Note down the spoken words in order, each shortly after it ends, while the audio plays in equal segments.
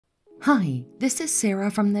Hi, this is Sarah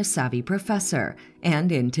from The Savvy Professor,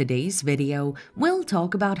 and in today's video, we'll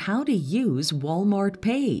talk about how to use Walmart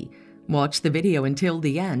Pay. Watch the video until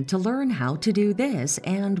the end to learn how to do this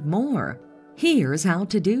and more. Here's how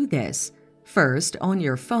to do this. First, on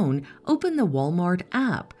your phone, open the Walmart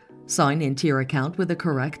app. Sign into your account with the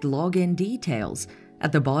correct login details.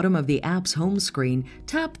 At the bottom of the app's home screen,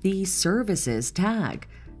 tap the Services tag.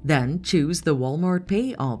 Then choose the Walmart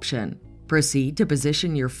Pay option. Proceed to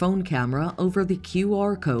position your phone camera over the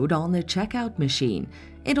QR code on the checkout machine.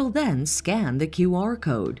 It'll then scan the QR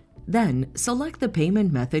code. Then, select the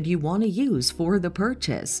payment method you want to use for the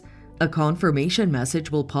purchase. A confirmation message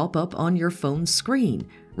will pop up on your phone screen.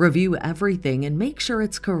 Review everything and make sure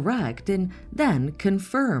it's correct and then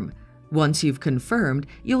confirm. Once you've confirmed,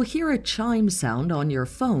 you'll hear a chime sound on your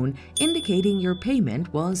phone indicating your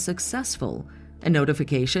payment was successful. A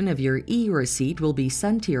notification of your e-receipt will be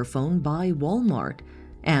sent to your phone by Walmart.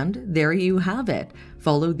 And there you have it.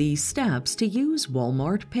 Follow these steps to use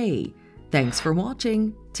Walmart Pay. Thanks for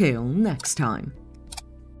watching. Till next time.